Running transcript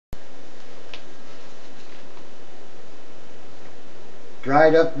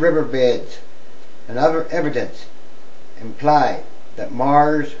dried up riverbeds and other evidence imply that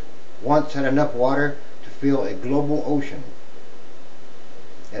Mars once had enough water to fill a global ocean,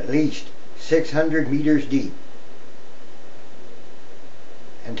 at least 600 meters deep,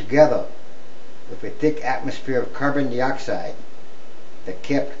 and together with a thick atmosphere of carbon dioxide that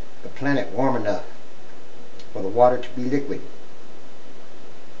kept the planet warm enough for the water to be liquid.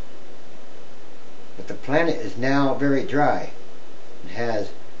 But the planet is now very dry and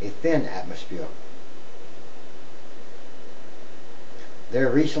has a thin atmosphere. There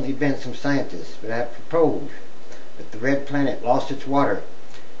have recently been some scientists that have proposed that the red planet lost its water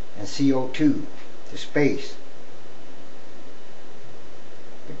and CO2 to space,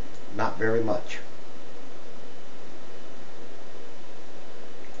 but not very much.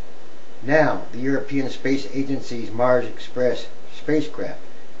 Now, the European Space Agency's Mars Express spacecraft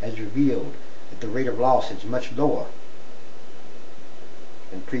has revealed that the rate of loss is much lower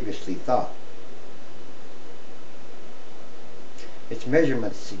than previously thought. Its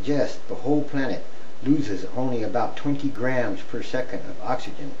measurements suggest the whole planet loses only about 20 grams per second of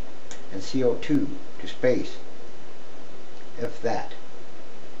oxygen and CO2 to space, if that.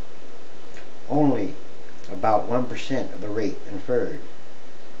 Only about 1% of the rate inferred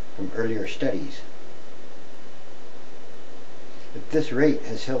from earlier studies. If this rate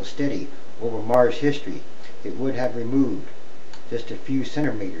has held steady over Mars' history, it would have removed just a few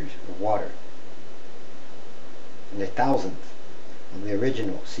centimeters of water and a thousandth of the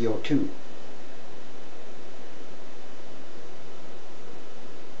original CO2.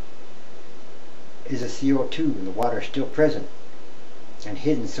 Is the CO2 in the water still present and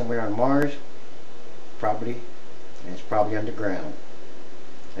hidden somewhere on Mars? Probably, and it's probably underground.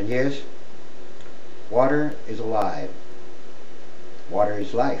 And yes, water is alive. Water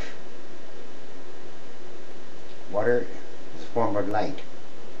is life. Water is a form of light.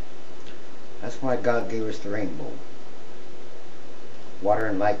 That's why God gave us the rainbow. Water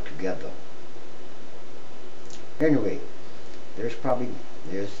and light together. Anyway, there's probably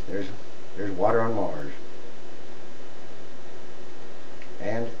there's water on Mars.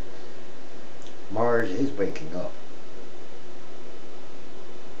 And Mars is waking up.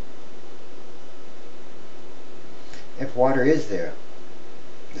 If water is there,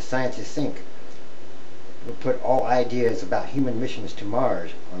 the scientists think it will put all ideas about human missions to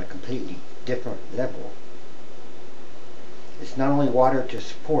Mars on a completely different level. It's not only water to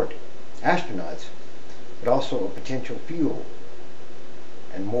support astronauts, but also a potential fuel,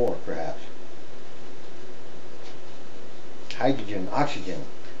 and more perhaps. Hydrogen, oxygen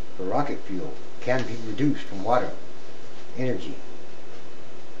for rocket fuel can be reduced from water energy.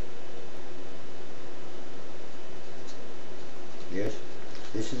 Yes,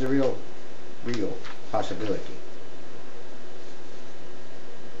 this is a real possibility.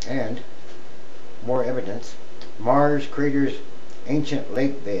 And more evidence, Mars craters' ancient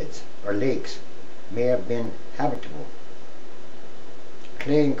lake beds or lakes may have been habitable.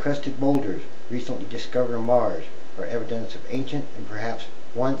 Clay-encrusted boulders recently discovered on Mars are evidence of ancient and perhaps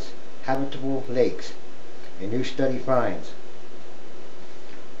once habitable lakes. A new study finds.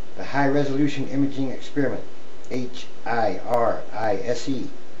 The high-resolution imaging experiment HIRISE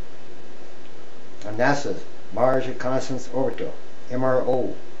on NASA's Mars Reconnaissance Orbiter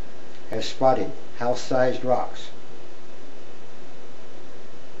MRO has spotted house-sized rocks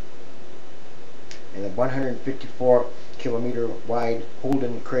in the 154-kilometer wide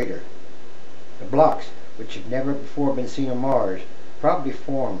Holden crater. The blocks, which had never before been seen on Mars, probably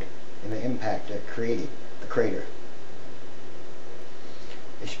formed in the impact that created the crater.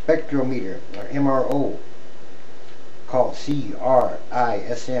 A spectrometer, or MRO, called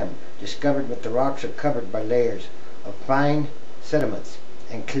CRISM, discovered that the rocks are covered by layers of fine sediments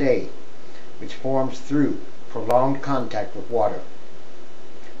and clay, which forms through prolonged contact with water.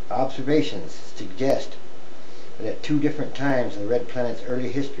 Observations suggest that at two different times in the red planet's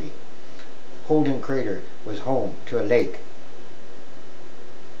early history, Holden crater was home to a lake.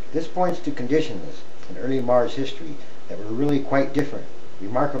 This points to conditions in early Mars history that were really quite different,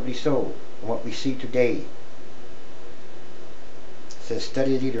 remarkably so, from what we see today, says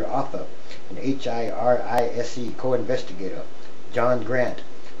study leader author and HIRISE co-investigator John Grant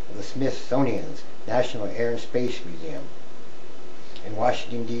of the Smithsonian's National Air and Space Museum in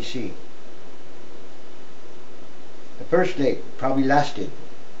Washington, D.C. The first lake probably lasted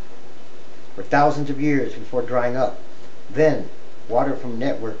for thousands of years before drying up. Then, water from a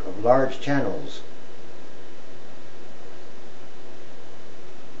network of large channels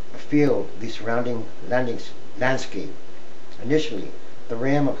filled the surrounding landscape. Initially, the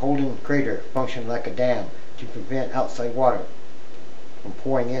rim of Holden crater functioned like a dam to prevent outside water from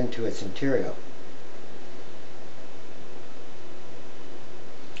pouring into its interior.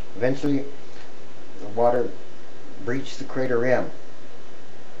 Eventually, the water breached the crater rim.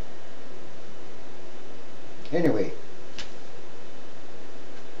 Anyway,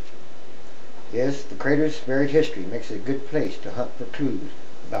 yes, the crater's varied history makes it a good place to hunt for clues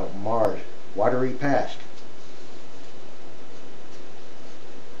about Mars' watery past.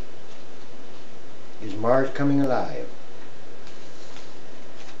 Is Mars coming alive?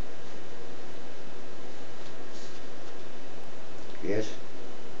 Yes,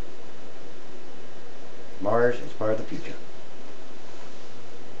 Mars is part of the future.